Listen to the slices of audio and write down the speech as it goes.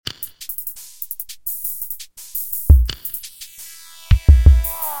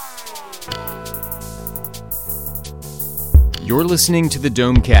You're listening to the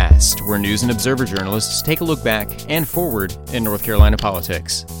Domecast, where news and observer journalists take a look back and forward in North Carolina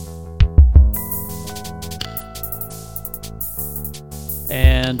politics.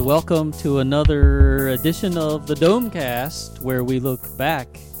 And welcome to another edition of the Domecast, where we look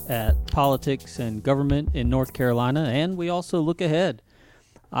back at politics and government in North Carolina, and we also look ahead.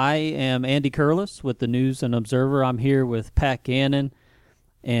 I am Andy Curlis with the News and Observer. I'm here with Pat Gannon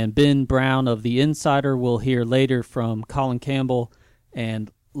and Ben Brown of The Insider. We'll hear later from Colin Campbell and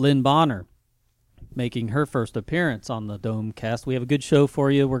Lynn Bonner making her first appearance on the Domecast. We have a good show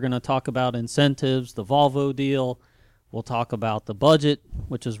for you. We're going to talk about incentives, the Volvo deal. We'll talk about the budget,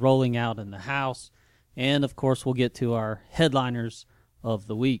 which is rolling out in the House. And, of course, we'll get to our headliners of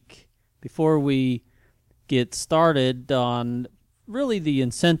the week. Before we get started on really the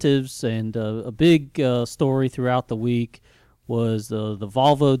incentives, and a big story throughout the week was the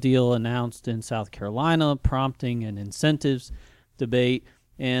Volvo deal announced in South Carolina, prompting an incentives debate.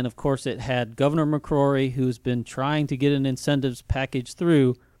 And, of course, it had Governor McCrory, who's been trying to get an incentives package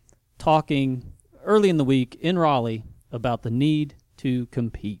through, talking early in the week in Raleigh about the need to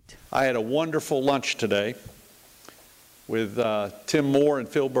compete. I had a wonderful lunch today with Tim Moore and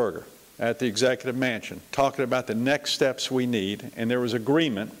Phil Berger at the Executive Mansion, talking about the next steps we need. And there was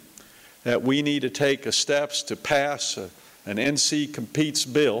agreement that we need to take steps to pass an NC Competes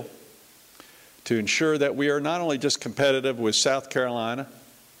bill to ensure that we are not only just competitive with South Carolina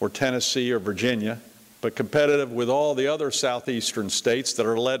or Tennessee or Virginia, but competitive with all the other southeastern states that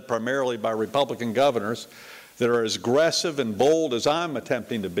are led primarily by Republican governors that are as aggressive and bold as I'm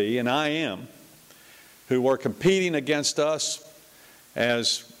attempting to be, and I am, who are competing against us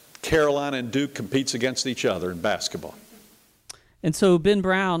as Carolina and Duke competes against each other in basketball. And so Ben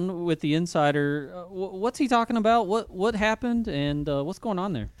Brown with The Insider, what's he talking about? What happened, and what's going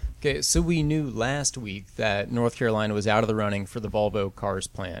on there? Okay, so we knew last week that North Carolina was out of the running for the Volvo Cars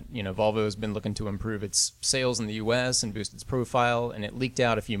plant. You know, Volvo has been looking to improve its sales in the U.S. and boost its profile, and it leaked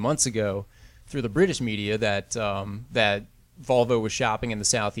out a few months ago through the British media that that Volvo was shopping in the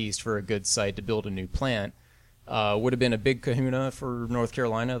Southeast for a good site to build a new plant. Would have been a big kahuna for North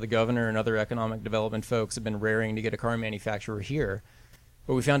Carolina. The governor and other economic development folks have been raring to get a car manufacturer here.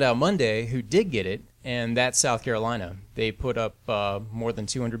 But we found out Monday who did get it, and that's South Carolina. They put up more than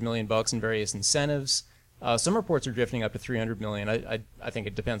 $200 million in various incentives. Some reports are drifting up to $300 million. I think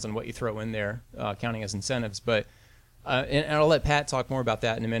it depends on what you throw in there, counting as incentives. But and I'll let Pat talk more about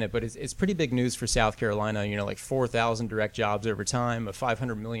that in a minute, but it's pretty big news for South Carolina, you know, like 4,000 direct jobs over time, a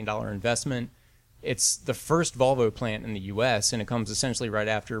 $500 million investment. It's the first Volvo plant in the U.S., and it comes essentially right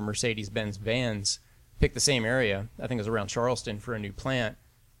after Mercedes-Benz vans picked the same area. I think it was around Charleston for a new plant.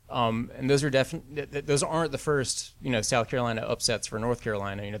 And those are those aren't the first, you know, South Carolina upsets for North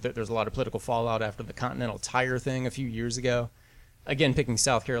Carolina. You know, there's a lot of political fallout after the Continental Tire thing a few years ago. Again, picking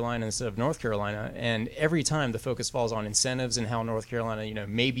South Carolina instead of North Carolina, and every time the focus falls on incentives and how North Carolina, you know,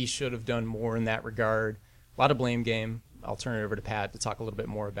 maybe should have done more in that regard. A lot of blame game. I'll turn it over to Pat to talk a little bit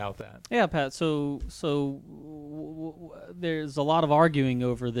more about that. Yeah, Pat. So there's a lot of arguing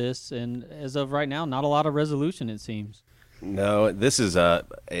over this, and as of right now, not a lot of resolution, it seems. No, this is a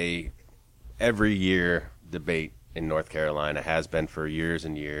every year debate in North Carolina, has been for years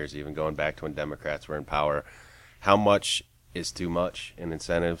and years, even going back to when Democrats were in power. How much is too much in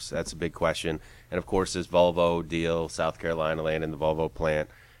incentives? That's a big question. And of course, this Volvo deal, South Carolina land in the Volvo plant,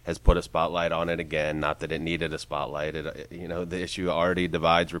 has put a spotlight on it again. Not that it needed a spotlight. You know, the issue already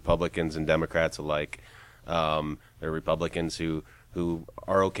divides Republicans and Democrats alike. There are Republicans who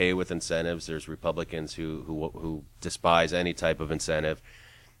are okay with incentives. There's Republicans who despise any type of incentive.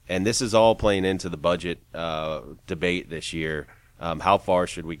 And this is all playing into the budget debate this year. How far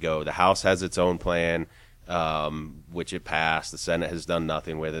should we go? The House has its own plan, which it passed. The Senate has done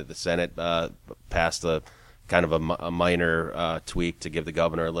nothing with it. The Senate passed a kind of a minor tweak to give the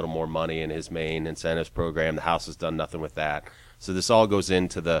governor a little more money in his main incentives program. The House has done nothing with that. So this all goes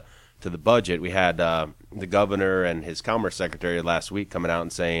into the budget. We had the governor and his commerce secretary last week coming out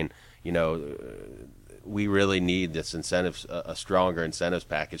and saying, you know, we really need this incentives, a stronger incentives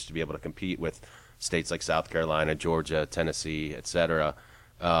package to be able to compete with states like South Carolina, Georgia, Tennessee, et cetera.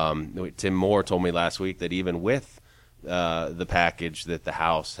 Tim Moore told me last week that even with the package that the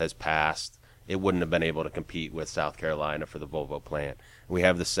House has passed, it wouldn't have been able to compete with South Carolina for the Volvo plant. We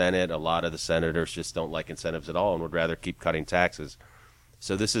have the Senate. A lot of the senators just don't like incentives at all and would rather keep cutting taxes.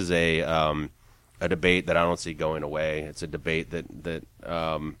 So this is a debate that I don't see going away. It's a debate that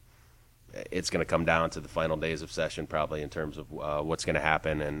it's going to come down to the final days of session probably in terms of what's going to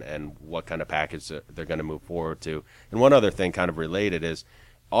happen and what kind of package they're going to move forward to. And one other thing kind of related is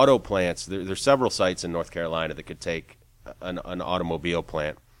auto plants. There's several sites in North Carolina that could take an automobile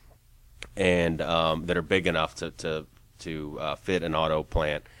plant, and that are big enough to fit an auto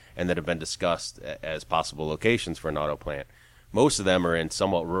plant, and that have been discussed as possible locations for an auto plant. Most of them are in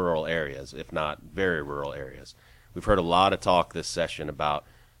somewhat rural areas, if not very rural areas. We've heard a lot of talk this session about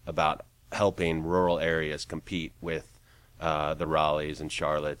helping rural areas compete with the Raleighs and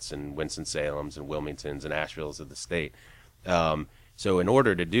Charlottes and Winston-Salems and Wilmingtons and Asheville's of the state. So in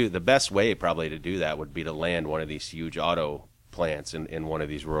order to do, the best way probably to do that would be to land one of these huge auto plants in one of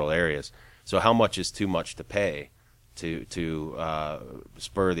these rural areas. So how much is too much to pay to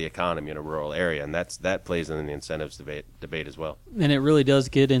spur the economy in a rural area? And that plays in the incentives debate as well. And it really does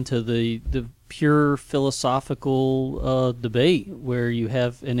get into the pure philosophical debate where you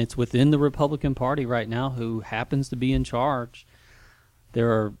have, and it's within the Republican Party right now, who happens to be in charge.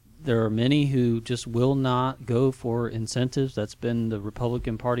 There are many who just will not go for incentives. That's been the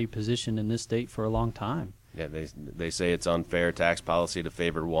Republican Party position in this state for a long time. Yeah, they say it's unfair tax policy to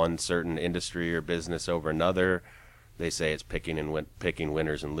favor one certain industry or business over another. They say it's picking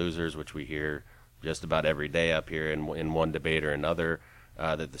winners and losers, which we hear just about every day up here in one debate or another.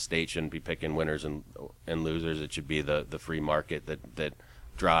 That the state shouldn't be picking winners and losers. It should be the free market that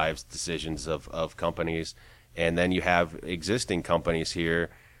drives decisions of companies. And then you have existing companies here,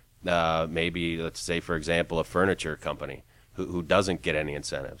 maybe let's say, for example, a furniture company who doesn't get any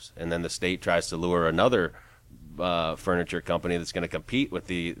incentives. And then the state tries to lure another furniture company that's going to compete with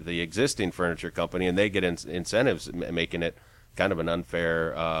the existing furniture company, and they get incentives, making it kind of an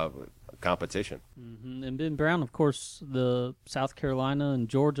unfair competition. Mm-hmm. And Ben Brown, of course, the South Carolina and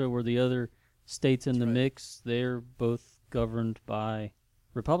Georgia were the other states in the mix. They're both governed by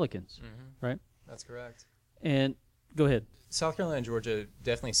Republicans, right? That's correct. And go ahead. South Carolina and Georgia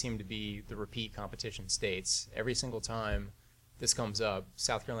definitely seem to be the repeat competition states. Every single time this comes up,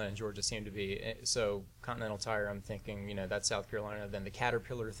 South Carolina and Georgia seem to be. So Continental Tire, I'm thinking, that's South Carolina. Then the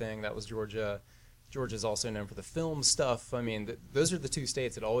Caterpillar thing, that was Georgia. Georgia's also known for the film stuff. I mean, those are the two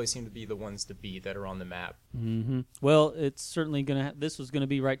states that always seem to be the ones to beat that are on the map. Mm-hmm. Well, it's certainly going to this was going to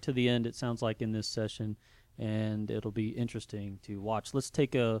be right to the end, it sounds like, in this session, and it'll be interesting to watch. Let's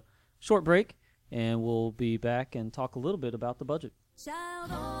take a short break, and we'll be back and talk a little bit about the budget.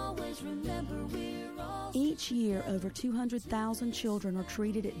 Each year, over 200,000 children are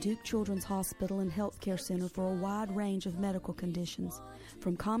treated at Duke Children's Hospital and Health Care Center for a wide range of medical conditions,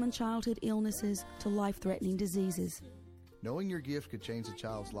 from common childhood illnesses to life-threatening diseases. Knowing your gift could change a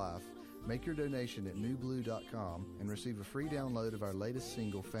child's life, make your donation at newblue.com and receive a free download of our latest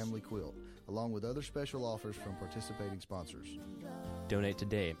single, Family Quilt, along with other special offers from participating sponsors. Donate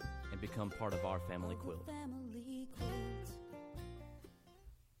today and become part of our Family Quilt.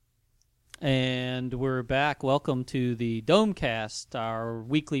 And we're back. Welcome to the Domecast, our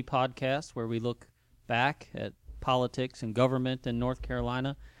weekly podcast where we look back at politics and government in North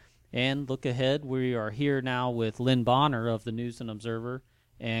Carolina and look ahead. We are here now with Lynn Bonner of the News and Observer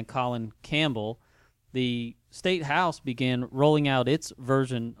and Colin Campbell. The State House began rolling out its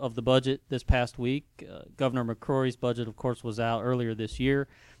version of the budget this past week. Governor McCrory's budget, of course, was out earlier this year,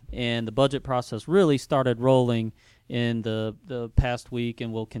 and the budget process really started rolling in the past week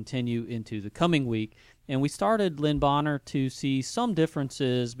and will continue into the coming week. And we started, Lynn Bonner, to see some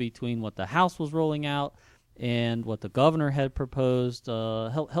differences between what the House was rolling out and what the governor had proposed.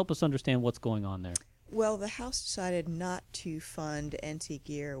 Help us understand what's going on there. Well, the House decided not to fund NC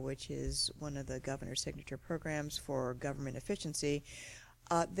Gear, which is one of the governor's signature programs for government efficiency.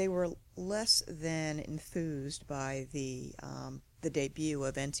 They were less than enthused by the debut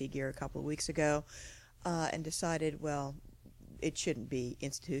of NC Gear a couple of weeks ago, and decided, well, it shouldn't be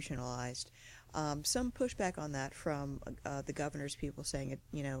institutionalized. Some pushback on that from the governor's people, saying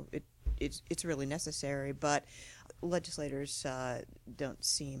it's really necessary, but legislators don't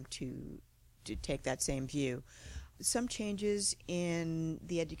seem to take that same view. Some changes in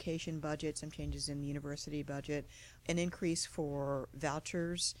the education budget, some changes in the university budget, an increase for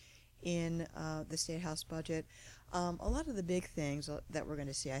vouchers in the State House budget. A lot of the big things that we're going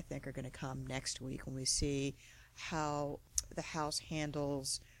to see, I think, are going to come next week when we see how the House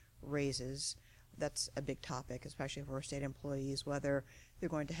handles raises. That's a big topic, especially for state employees, whether they're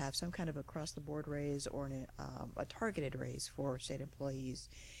going to have some kind of across-the-board raise or a targeted raise for state employees,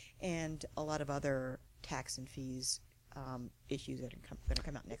 and a lot of other tax and fees issues that are going to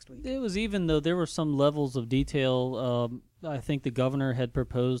come out next week. It was, even though there were some levels of detail, I think the governor had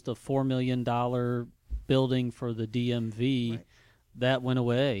proposed a $4 million building for the DMV. Right. That went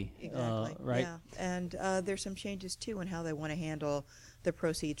away. Exactly. Right? Yeah, and there's some changes, too, in how they want to handle the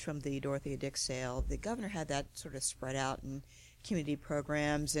proceeds from the Dorothea Dix sale. The governor had that sort of spread out in community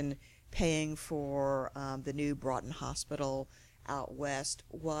programs and paying for the new Broughton Hospital out west,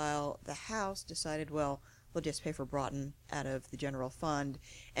 while the House decided, well, we'll just pay for Broughton out of the general fund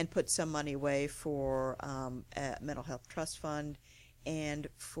and put some money away for a mental health trust fund and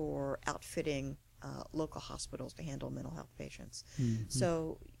for outfitting local hospitals to handle mental health patients. Mm-hmm.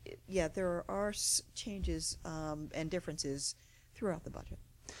 So, yeah, there are changes and differences throughout the budget.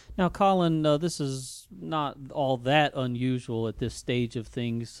 Now, Colin, this is not all that unusual at this stage of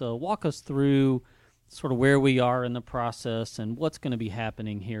things. So walk us through sort of where we are in the process and what's going to be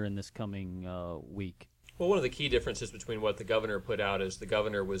happening here in this coming week. Well, one of the key differences between what the governor put out is the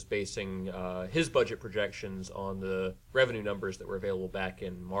governor was basing his budget projections on the revenue numbers that were available back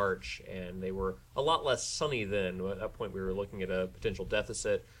in March, and they were a lot less sunny then. At that point, we were looking at a potential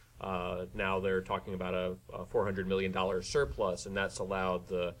deficit. Now they're talking about a $400 million surplus, and that's allowed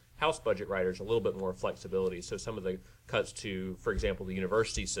the House budget writers a little bit more flexibility. So some of the cuts to, for example, the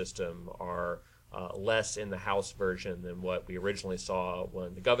university system are less in the House version than what we originally saw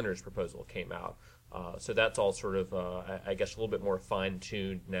when the governor's proposal came out. So that's all sort of, I guess, a little bit more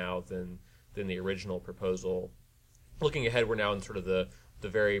fine-tuned now than the original proposal. Looking ahead, we're now in sort of the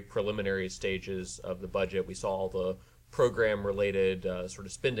very preliminary stages of the budget. We saw all the program-related sort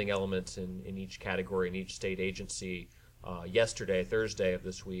of spending elements in each category, in each state agency yesterday, Thursday of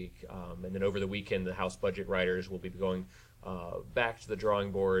this week. And then over the weekend, the House budget writers will be going back to the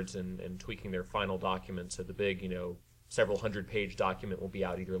drawing boards and tweaking their final documents. So the big, several hundred-page document will be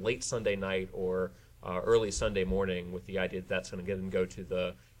out either late Sunday night or early Sunday morning, with the idea that that's going to go to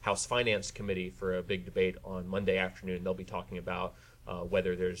the House Finance Committee for a big debate on Monday afternoon. They'll be talking about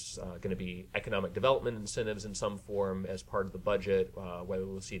whether there's going to be economic development incentives in some form as part of the budget, whether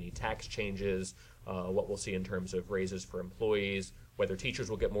we'll see any tax changes, what we'll see in terms of raises for employees, whether teachers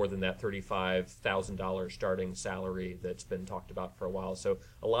will get more than that $35,000 starting salary that's been talked about for a while. So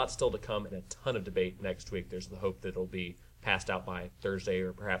a lot still to come and a ton of debate next week. There's the hope that it'll be passed out by Thursday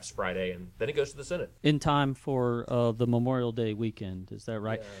or perhaps Friday, and then it goes to the Senate. In time for the Memorial Day weekend, is that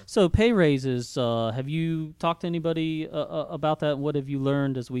right? Yeah. So pay raises, have you talked to anybody about that? What have you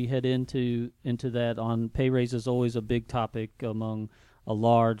learned as we head into that on pay raises? Always a big topic among a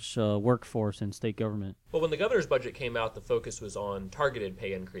large workforce in state government. Well, when the governor's budget came out, the focus was on targeted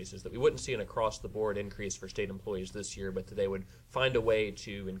pay increases, that we wouldn't see an across-the-board increase for state employees this year, but that they would find a way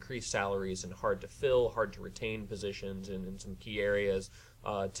to increase salaries in hard-to-fill, hard-to-retain positions in some key areas.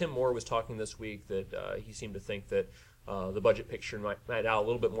 Tim Moore was talking this week that he seemed to think that the budget picture might allow a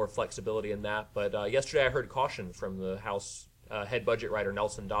little bit more flexibility in that. But yesterday I heard caution from the House head budget writer,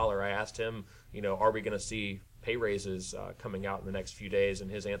 Nelson Dollar. I asked him, are we going to see pay raises coming out in the next few days,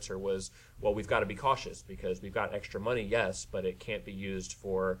 and his answer was, well, we've got to be cautious because we've got extra money, yes, but it can't be used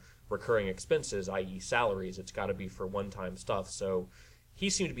for recurring expenses, i.e. salaries. It's got to be for one-time stuff. So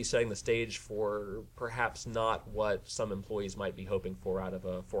he seemed to be setting the stage for perhaps not what some employees might be hoping for out of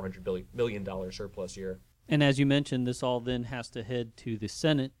a $400 million surplus year. And as you mentioned, this all then has to head to the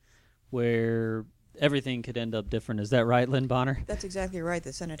Senate, where everything could end up different. Is that right, Lynn Bonner? That's exactly right.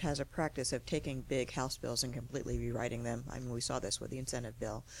 The Senate has a practice of taking big House bills and completely rewriting them. I mean, we saw this with the incentive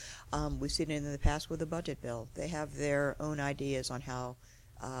bill. We've seen it in the past with the budget bill. They have their own ideas on how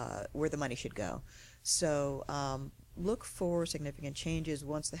where the money should go. So look for significant changes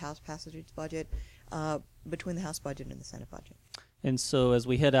once the House passes its budget, between the House budget and the Senate budget. And so as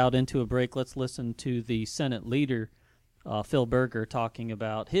we head out into a break, let's listen to the Senate leader, Phil Berger, talking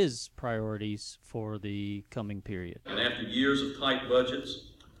about his priorities for the coming period. And after years of tight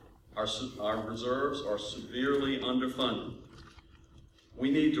budgets, our reserves are severely underfunded. We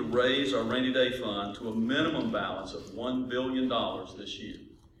need to raise our rainy day fund to a minimum balance of $1 billion this year.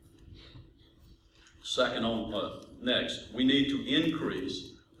 Next, we need to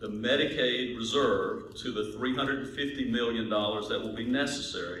increase the Medicaid reserve to the $350 million that will be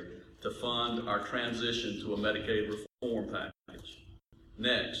necessary to fund our transition to a Medicaid reform package.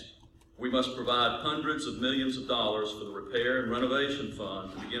 Next, we must provide hundreds of millions of dollars for the repair and renovation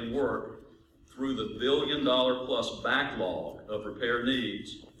fund to begin work through the $1 billion plus backlog of repair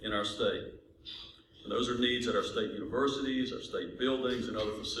needs in our state. And those are needs at our state universities, our state buildings, and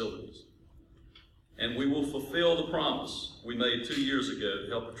other facilities. And we will fulfill the promise we made 2 years ago to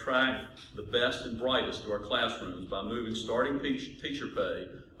help attract the best and brightest to our classrooms by moving starting teacher pay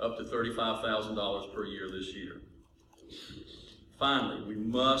up to $35,000 per year this year. Finally, we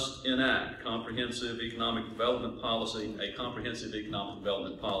must enact a comprehensive economic development policy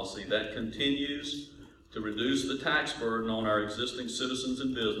that continues to reduce the tax burden on our existing citizens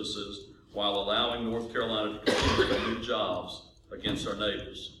and businesses while allowing North Carolina to continue to create new jobs against our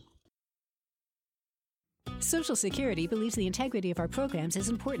neighbors. Social Security believes the integrity of our programs is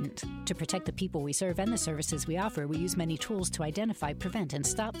important. To protect the people we serve and the services we offer, we use many tools to identify, prevent, and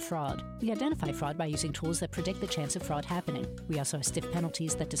stop fraud. We identify fraud by using tools that predict the chance of fraud happening. We also have stiff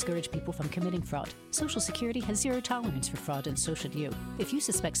penalties that discourage people from committing fraud. Social Security has zero tolerance for fraud, and so should you. If you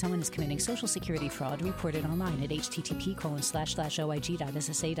suspect someone is committing Social Security fraud, report it online at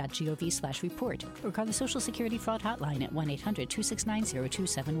http://oig.ssa.gov/report or call the Social Security Fraud Hotline at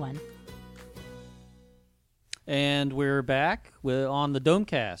 1-800-269-0271. And we're back on the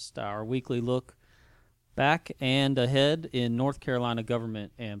Domecast, our weekly look back and ahead in North Carolina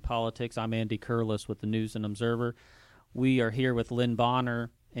government and politics. I'm Andy Curlis with the News and Observer. We are here with Lynn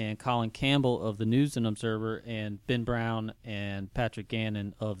Bonner and Colin Campbell of the News and Observer and Ben Brown and Patrick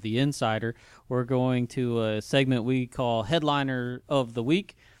Gannon of The Insider. We're going to a segment we call Headliner of the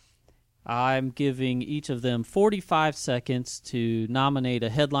Week. I'm giving each of them 45 seconds to nominate a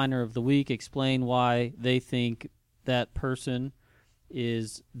headliner of the week, explain why they think that person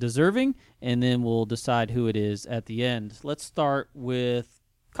is deserving, and then we'll decide who it is at the end. Let's start with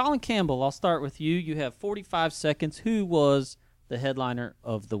Colin Campbell. I'll start with you. You have 45 seconds. Who was the headliner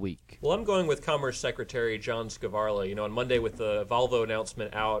of the week? Well, I'm going with Commerce Secretary John Skvarla. You know, on Monday with the Volvo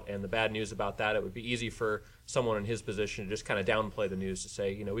announcement out and the bad news about that, it would be easy for someone in his position to just kind of downplay the news to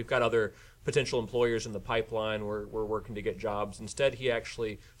say, you know, we've got other potential employers in the pipeline. We're working to get jobs. Instead, he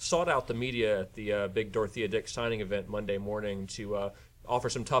actually sought out the media at the big Dorothea Dix signing event Monday morning to offer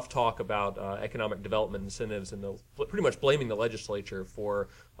some tough talk about economic development incentives and pretty much blaming the legislature for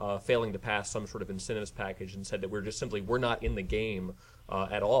failing to pass some sort of incentives package, and said that we're not in the game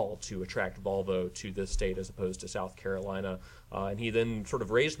at all to attract Volvo to this state as opposed to South Carolina. And he then sort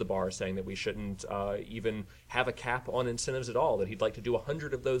of raised the bar, saying that we shouldn't even have a cap on incentives at all, that he'd like to do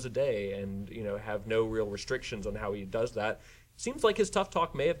 100 of those a day and, you know, have no real restrictions on how he does that. Seems like his tough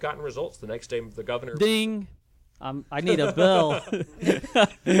talk may have gotten results. The next day, the governor... Ding! I need a bell.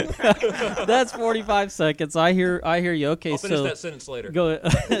 That's 45 seconds. I hear you. Okay, I'll finish that sentence later. Go.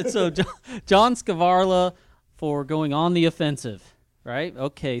 So John Skvarla for going on the offensive, right?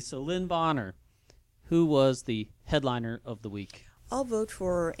 Okay, so Lynn Bonner, who was the headliner of the week? I'll vote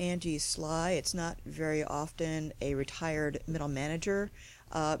for Angie Sly. It's not very often a retired middle manager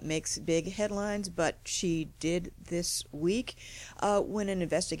makes big headlines, but she did this week when an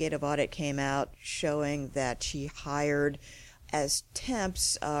investigative audit came out showing that she hired as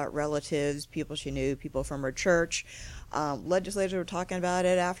temps relatives, people she knew, people from her church. Legislators were talking about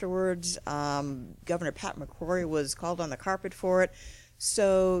it afterwards. Governor Pat McCrory was called on the carpet for it.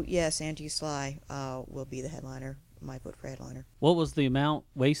 So, yes, Angie Sly will be the headliner. My vote for headliner. What was the amount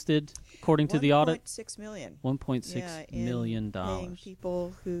wasted according to the audit? $1.6 million. $1.6 million. Paying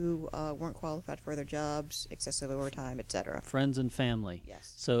people who weren't qualified for their jobs, excessive overtime, etc. Friends and family.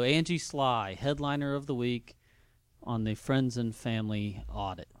 Yes. So Angie Sly, headliner of the week on the Friends and Family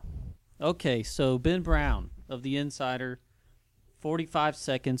audit. Okay, so Ben Brown of The Insider, 45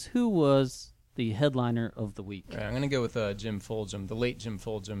 seconds. Who was the headliner of the week? Right, I'm going to go with Jim Fulgham, the late Jim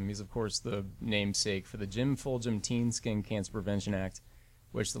Fulgham. He's, of course, the namesake for the Jim Fulgham Teen Skin Cancer Prevention Act,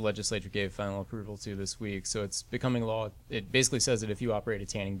 which the legislature gave final approval to this week. So it's becoming law. It basically says that if you operate a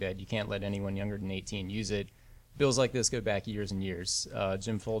tanning bed, you can't let anyone younger than 18 use it. Bills like this go back years and years.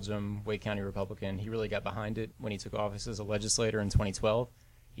 Jim Fulgham, Wake County Republican, he really got behind it when he took office as a legislator in 2012.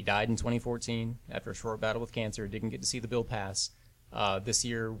 He died in 2014 after a short battle with cancer. Didn't get to see the bill pass. This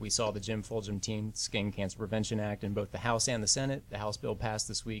year, we saw the Jim Fulgham Teen Skin Cancer Prevention Act in both the House and the Senate. The House bill passed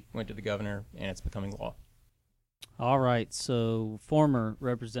this week, went to the governor, and it's becoming law. All right, so former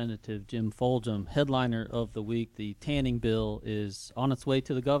Representative Jim Fulgham, headliner of the week. The tanning bill is on its way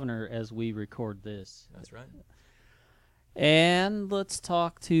to the governor as we record this. That's right. And let's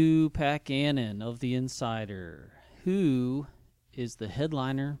talk to Pat Gannon of The Insider. Who is the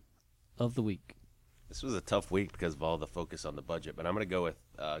headliner of the week? This was a tough week because of all the focus on the budget, but I'm going to go with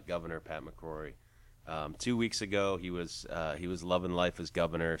Governor Pat McCrory. 2 weeks ago, he was loving life as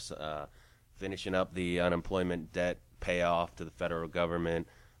governor, finishing up the unemployment debt payoff to the federal government,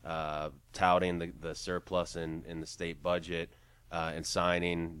 touting the surplus in the state budget, and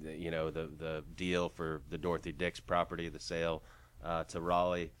signing the deal for the Dorothy Dix property, the sale to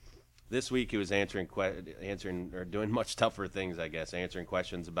Raleigh. This week he was answering or doing much tougher things, I guess, answering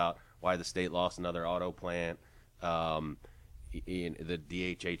questions about why the state lost another auto plant, in the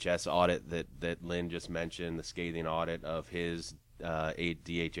DHHS audit that Lynn just mentioned, the scathing audit of his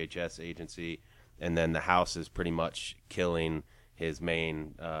DHHS agency, and then the House is pretty much killing his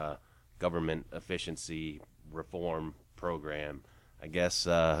main government efficiency reform program. I guess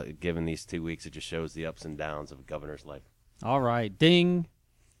given these 2 weeks, it just shows the ups and downs of a governor's life. All right, ding.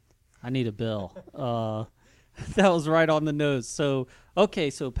 I need a bill. That was right on the nose. So, okay,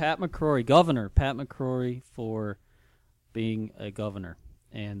 so Pat McCrory, Governor Pat McCrory, for being a governor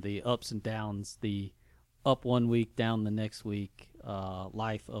and the ups and downs, the up one week, down the next week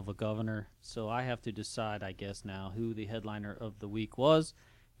life of a governor. So I have to decide, I guess, now who the headliner of the week was.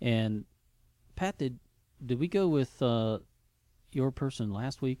 And Pat, did we go with your person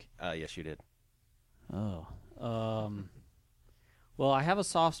last week? Yes, you did. Oh. Well, I have a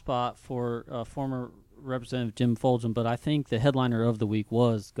soft spot for former Representative Jim Fulgham, but I think the headliner of the week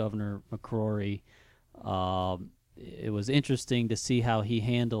was Governor McCrory. It was interesting to see how he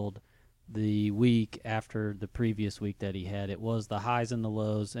handled the week after the previous week that he had. It was the highs and the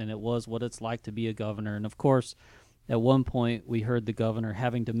lows, and it was what it's like to be a governor. And, of course, at one point we heard the governor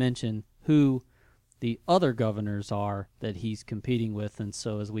having to mention who the other governors are that he's competing with. And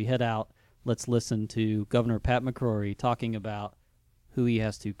so as we head out, let's listen to Governor Pat McCrory talking about who he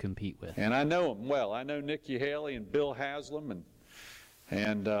has to compete with. And I know them well. I know Nikki Haley and Bill Haslam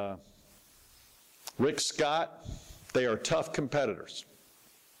and Rick Scott. They are tough competitors.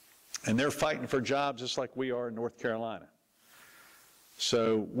 And they're fighting for jobs just like we are in North Carolina.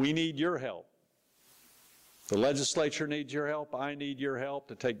 So we need your help. The legislature needs your help. I need your help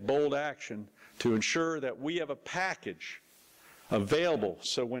to take bold action to ensure that we have a package available.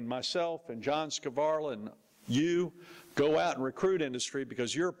 So when myself and John Scavarla and you go out and recruit industry,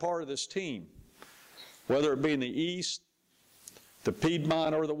 because you're a part of this team, whether it be in the East, the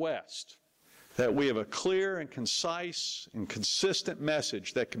Piedmont, or the West, that we have a clear and concise and consistent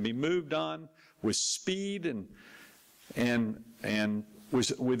message that can be moved on with speed and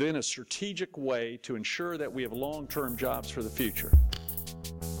within a strategic way to ensure that we have long-term jobs for the future.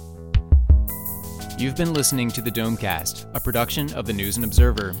 You've been listening to the Domecast, a production of the News and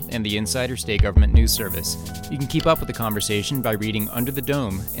Observer and the Insider State Government News Service. You can keep up with the conversation by reading Under the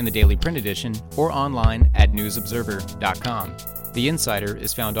Dome in the daily print edition or online at newsobserver.com. The Insider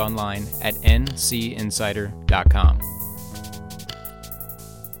is found online at ncinsider.com.